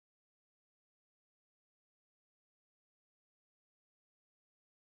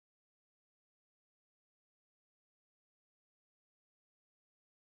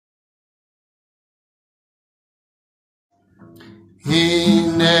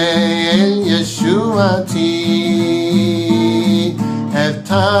הנה אל ישועתי,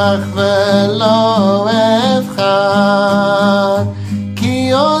 אבטח ולא אבחר,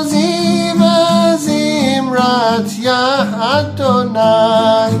 כי עוזי בזמרת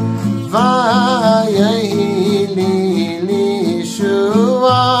אדוני, ויהי לי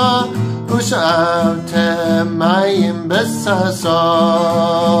לישועה, ושאבתם מים בששון,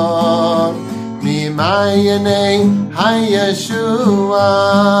 ממעייני הישועה.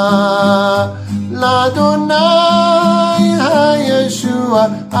 לאדוני הישועה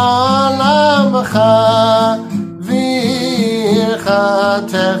על עמך, ועירך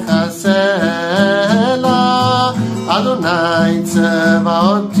תחסה לה. אדוני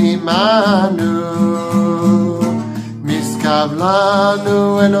צבאות עמנו, משכב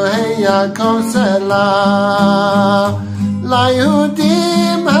לנו אלוהי יעקב סלה.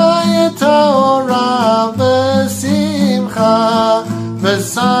 ליהודים הייתה אורה ושמחה,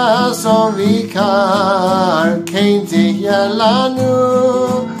 וששון ויקר, כן תהיה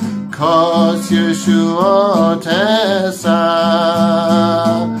לנו, כוס ישועות אשא.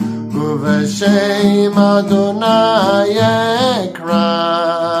 ובשם אדוני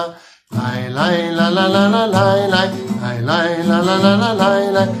אקרא. לי לי לה לה לה לה לי לי, לי לה לה לה לה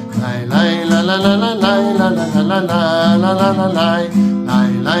לי לי, לי לה לה לה לה לי לה לה לה לה לה לה לה לי,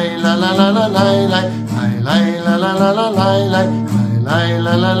 לי לה לה לה לה לי לי, לי לה לה לה לה לי לי, לי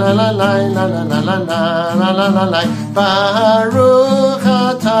לה לה לה לה לי לה לה לה לה לה לה. ברוך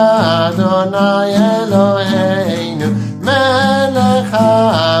אתה אדוני אלוהינו מלך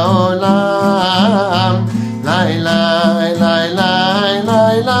העולם. לי לי לי לי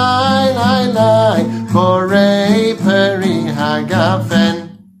לי לי לי לי, בורא פרי הגפן.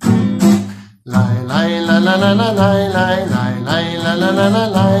 לי לי לה לה לה לה לי לי, לי לה לה לה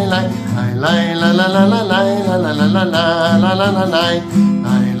לה לי לי, לי לה לה לה לה לי לה לה לה לה לה לה לה לי,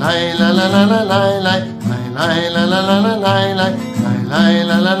 לי לה לה לה לה לי לי, לי לה לה לה לה לי לי, לי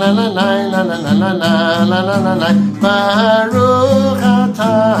לה לה לה לה לי לה לה לה לה לה לה לה. ברוך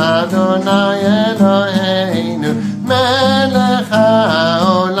אתה אדוני אלוהינו מלך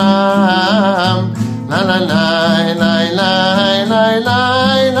העולם. לי לי לי לי לי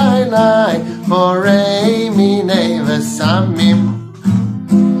לי לי לי, בורא מיני ושמים.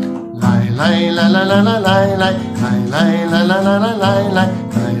 לי לי לה לה לה לה לי לי, לי לה לה לה לה לי לי,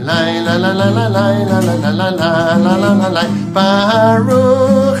 לי לה לה לה לה לי לה לה לה לה לה לה לה.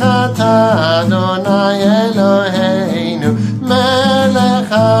 ברוך אתה אדוני אלוהינו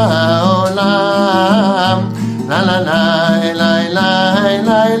מלך העולם. לי לי לי לי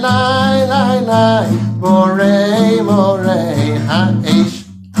לי לי לי לי, בורא מורה האש.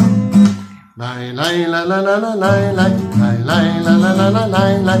 לי לי לה לה לה לה לי לי, לי לה לה לה לה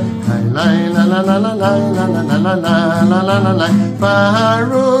לי לי, לי לה לה לה לה לי לה לה לה לה לה לה.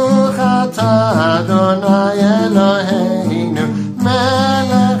 ברוך אתה אדוני אלוהינו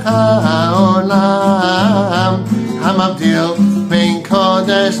מלך העולם. המבדיל בין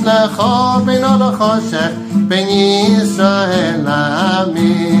קודש לחול, בינו לחושך, בין ישראל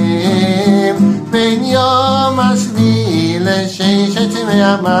לעמים, בין יום השביעי לששת ימי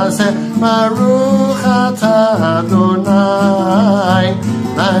המעשה. ברוך אתה אדוני.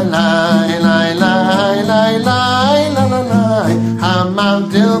 לי לי לי לי לי לי לי לי,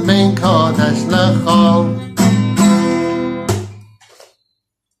 המבדיל בין קודש לחול.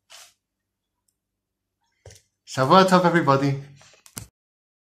 Shabbat tov, everybody.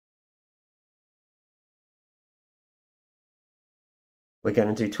 We're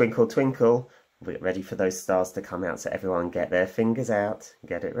going to do Twinkle Twinkle. We're ready for those stars to come out, so everyone get their fingers out.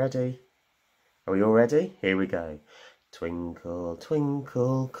 Get it ready. Are we all ready? Here we go. Twinkle,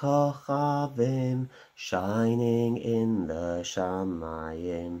 twinkle, kochavim, shining in the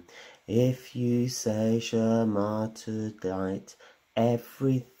shamayim. If you say Shema tonight,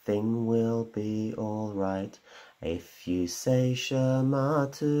 everything will be all right. If you say Shema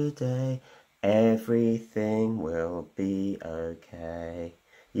today, everything will be okay.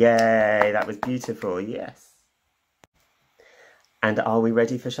 Yay, that was beautiful, yes. And are we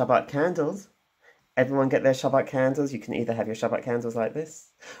ready for Shabbat candles? Everyone get their Shabbat candles. You can either have your Shabbat candles like this,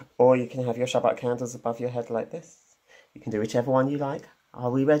 or you can have your Shabbat candles above your head like this. You can do whichever one you like. Are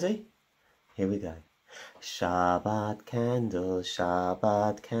we ready? Here we go. Shabbat candles,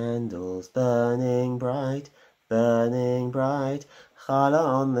 burning bright, burning bright. Challah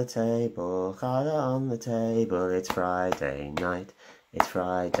on the table, challah on the table. It's Friday night, it's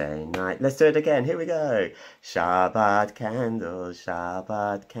Friday night. Let's do it again. Here we go. Shabbat candles,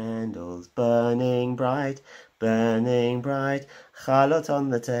 burning bright, burning bright. Chalot on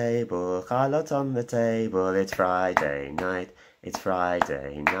the table, chalot on the table. It's Friday night, It's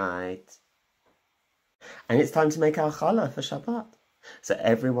Friday night. And it's time to make our challah for Shabbat. So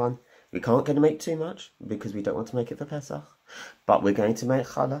everyone, we can't going to make too much because we don't want to make it for Pesach. But we're going to make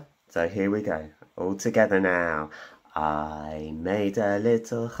challah. So here we go. All together now. I made a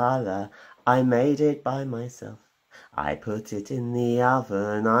little challah. I made it by myself. I put it in the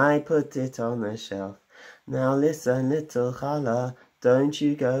oven. I put it on the shelf. Now listen, little challah, don't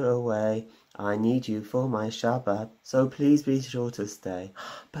you go away. I need you for my Shabbat, so please be sure to stay.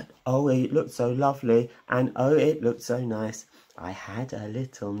 But oh, it looked so lovely, and oh, it looked so nice. I had a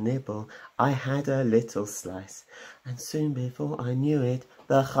little nibble, I had a little slice, and soon before I knew it,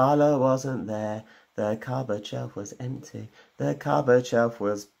 the challah wasn't there. The cupboard shelf was empty, the cupboard shelf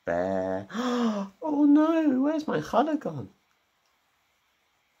was bare. Oh no, where's my challah gone?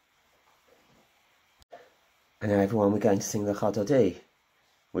 And now everyone, we're going to sing the Chadodi.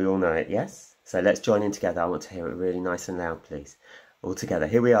 We all know it, yes? So let's join in together. I want to hear it really nice and loud, please. All together,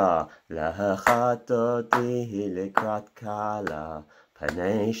 here we are. L'chadodi likrat kala,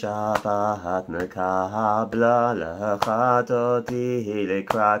 panei Shabbat nekabla. L'chadodi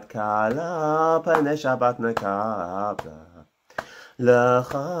likrat kala, panei Shabbat nekabla.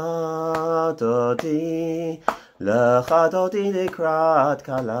 L'chadodi likrat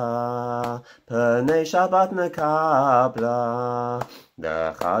kala, panei Shabbat nekabla.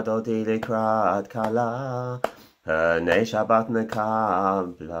 L'chadodi likrat kala, panei Shabbat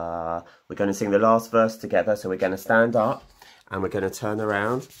nekabla. We're going to sing the last verse together, so we're going to stand up and we're going to turn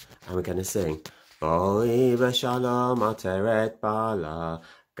around and we're going to sing. Boi v'shalom ateret bala,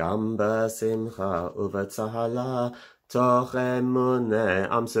 gam b'simcha u'v'tzahala, toch emune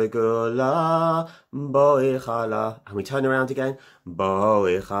am segula, boi chala. And we turn around again,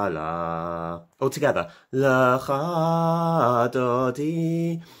 boi chala. All together. L'chadodi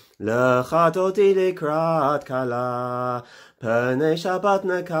likrat kala, panei Shabbat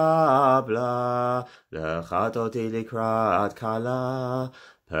nekabla. L'chadodi likrat kala,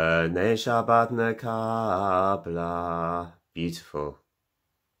 panei Shabbat nekabla. Beautiful.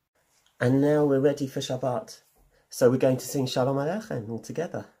 And now we're ready for Shabbat. So we're going to sing Shalom Aleichem all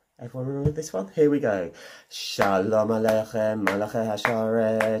together. Everyone remember this one? Here we go. Shalom Aleichem, Malachei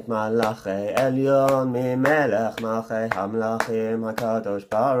Hasharet, Malachei Elyon, Mimelech, Malachei Hamlachim, HaKadosh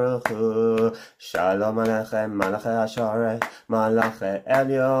Baruch Hu. Shalom Aleichem, Malachei Hasharet, Malachei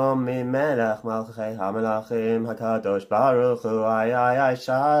Elyon, Mimelech, Malachei Hamlachim, HaKadosh Baruch Hu. Ay, ay, ay,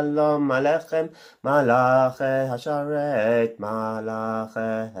 Shalom Aleichem, Malachei Hasharet,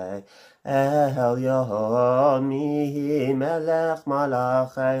 Malachei Elyon, Mimelech,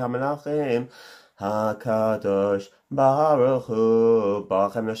 Malachei Hamlachim, HaKadosh Baruch Hu.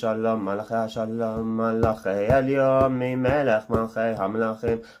 Bachem l'shalom, Malachei Shalom, Malachei Elyon, Mimelech, Malachei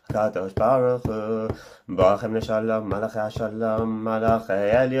Hamlachim, HaKadosh Baruch Hu. Bachem l'shalom, Malachei Shalom,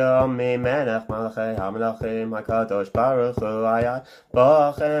 Malachei Elyon, Mimelech, Malachei Hamlachim, HaKadosh Baruch Hu. Ayat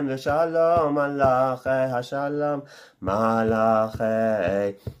Bachem l'shalom, Malachei Shalom,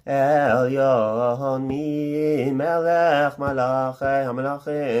 Malachei Elyon, Mimelech, Malachei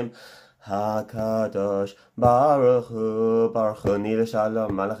Hamlachim, HaKadosh Baruch Hu. Baruch Hu ni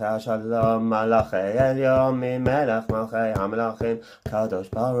l'shalom, Malachei Shalom, Malachei Elyon, Mimelech, Malachei Hamlachim, HaKadosh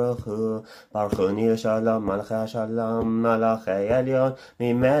Baruch Hu. Baruch Hu ni l'shalom, Malachei Shalom, Malachei Elyon,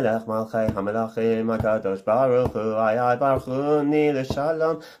 Mimelech, Malachei Hamlachim, HaKadosh Baruch Hu. Ay, ay, Baruch Hu ni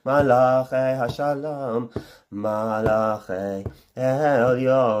l'shalom, Malachei Shalom, Malachei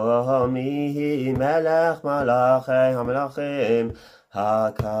Elyon, Mimelech, Malachei Hamlachim,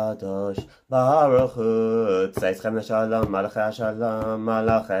 HaKadosh Baruch Hu. Tzeitchem l'shalom, Malachei Shalom,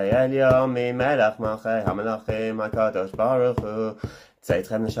 Malachei Elyon, Mimelech, Malachei Hamlachim, HaKadosh Baruch Hu.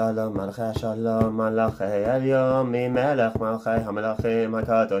 Tzeitchem l'shalom, Malachei Shalom, Malachei Elyon, Mimelech, Malachei Hamlachim,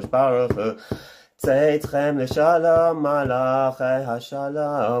 HaKadosh Baruch Hu. Tzeitchem l'shalom, Malachei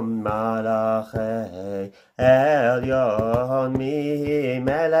Shalom, Malachei Elyon,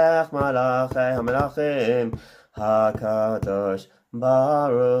 Mimelech, Malachei Hamlachim, HaKadosh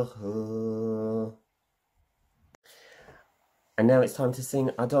Baruch Hu. And now it's time to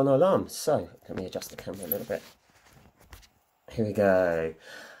sing Adon Olam. So, let me adjust the camera a little bit. Here we go.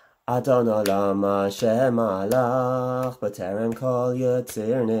 Adon Olam Hashem Malach, B'terem Kol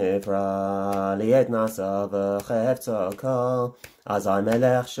Yetzir Nivra, Li'ed Nasa V'chefzo Kol, Azai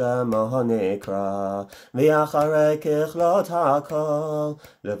Melech Shemo Nikra, V'yacharei Kichlot HaKol,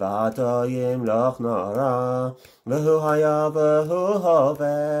 Levado Yimloch Nora, V'hu Haya V'hu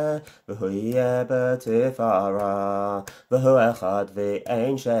Hoveh, V'hu Yeh B'tifara, V'hu Echad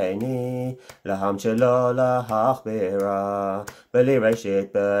V'ein Sheni, Laham Shelo Lahachbira, B'li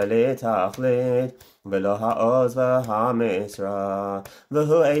Reshit B'li לתכלית, ולא העוז והמשרה,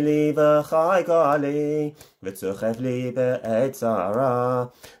 והוא אלי וחי גלי, וצוחף לי בעת צרה,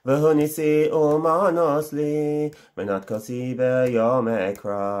 והוא ניסי ומנוס לי, מנת כוסי ביום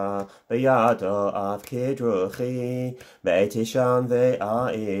אקרא, בידו אף כדרוכי, בעת ישן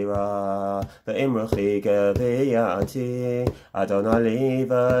ואירה, באמרוכי גבייתי, אדוני לי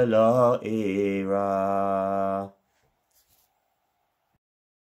ולא אירה.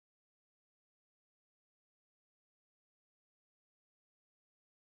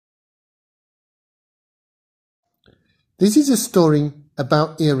 This is a story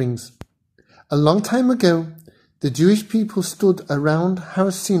about earrings. A long time ago, the Jewish people stood around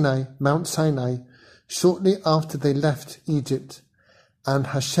Mount Sinai, shortly after they left Egypt, and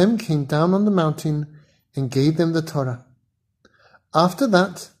Hashem came down on the mountain and gave them the Torah. After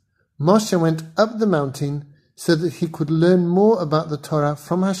that, Moshe went up the mountain so that he could learn more about the Torah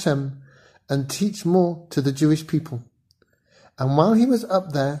from Hashem and teach more to the Jewish people. And while he was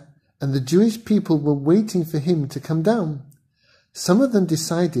up there, and the Jewish people were waiting for him to come down, some of them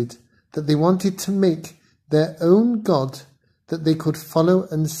decided that they wanted to make their own God that they could follow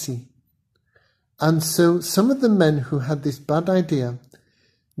and see. And so some of the men who had this bad idea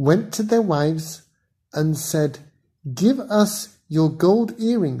went to their wives and said, "Give us your gold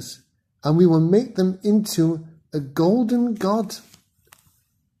earrings, and we will make them into a golden god."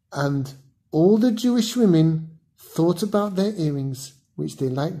 And all the Jewish women thought about their earrings, which they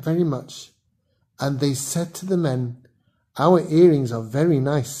liked very much, and they said to the men, "Our earrings are very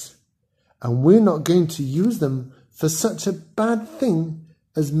nice, and we're not going to use them for such a bad thing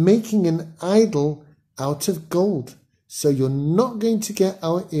as making an idol out of gold, so you're not going to get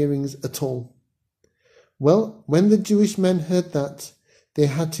our earrings at all." Well, when the Jewish men heard that, they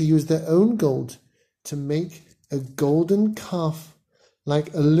had to use their own gold to make a golden calf,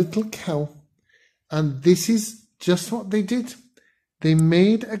 like a little cow, and this is just what they did. They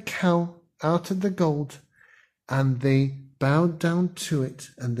made a cow out of the gold, and they bowed down to it,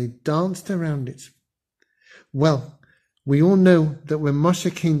 and they danced around it. Well, we all know that when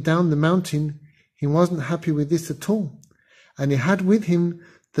Moshe came down the mountain, he wasn't happy with this at all, and he had with him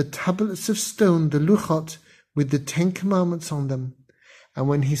the tablets of stone, the luchot, with the 10 Commandments on them. And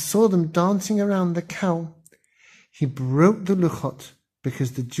when he saw them dancing around the cow, he broke the luchot,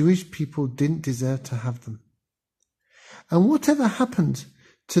 because the Jewish people didn't deserve to have them. And whatever happened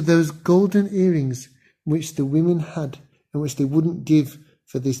to those golden earrings which the women had and which they wouldn't give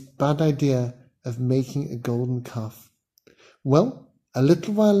for this bad idea of making a golden calf? Well, a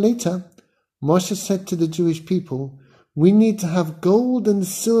little while later, Moshe said to the Jewish people, "We need to have gold and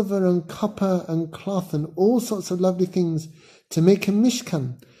silver and copper and cloth and all sorts of lovely things to make a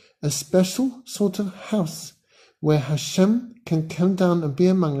mishkan, a special sort of house where Hashem can come down and be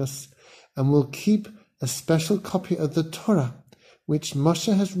among us, and we'll keep a special copy of the Torah, which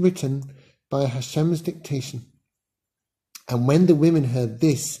Moshe has written by Hashem's dictation." And when the women heard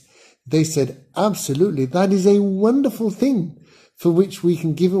this, they said, "Absolutely, that is a wonderful thing for which we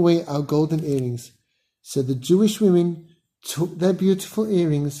can give away our golden earrings." So the Jewish women took their beautiful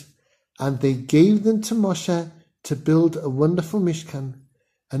earrings and they gave them to Moshe to build a wonderful mishkan.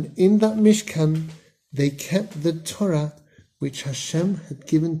 And in that mishkan, they kept the Torah which Hashem had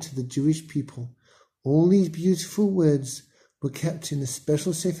given to the Jewish people. All these beautiful words were kept in a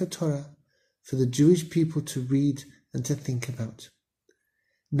special Sefer Torah for the Jewish people to read and to think about.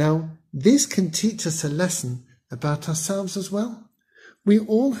 Now, this can teach us a lesson about ourselves as well. We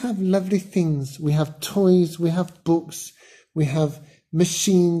all have lovely things. We have toys, we have books, we have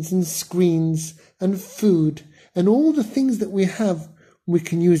machines and screens and food, and all the things that we have we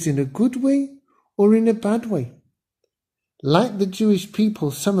can use in a good way or in a bad way. Like the Jewish people,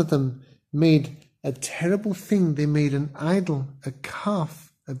 some of them made a terrible thing. They made an idol, a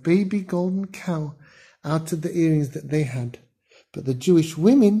calf, a baby golden cow out of the earrings that they had. But the Jewish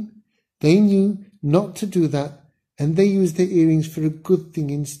women, they knew not to do that, and they used their earrings for a good thing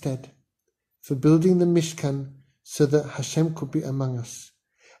instead, for building the Mishkan so that Hashem could be among us.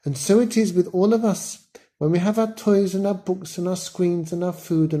 And so it is with all of us. When we have our toys and our books and our screens and our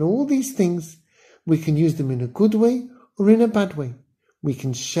food and all these things, we can use them in a good way or in a bad way. We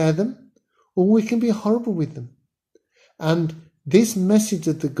can share them, or we can be horrible with them. And this message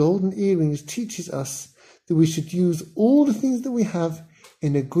of the golden earrings teaches us that we should use all the things that we have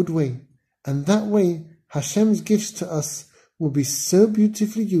in a good way. And that way, Hashem's gifts to us will be so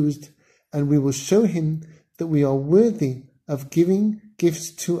beautifully used, and we will show him that we are worthy of giving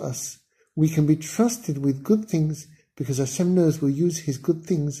gifts to us. We can be trusted with good things because Hashem knows we'll use his good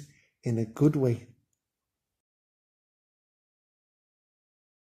things in a good way.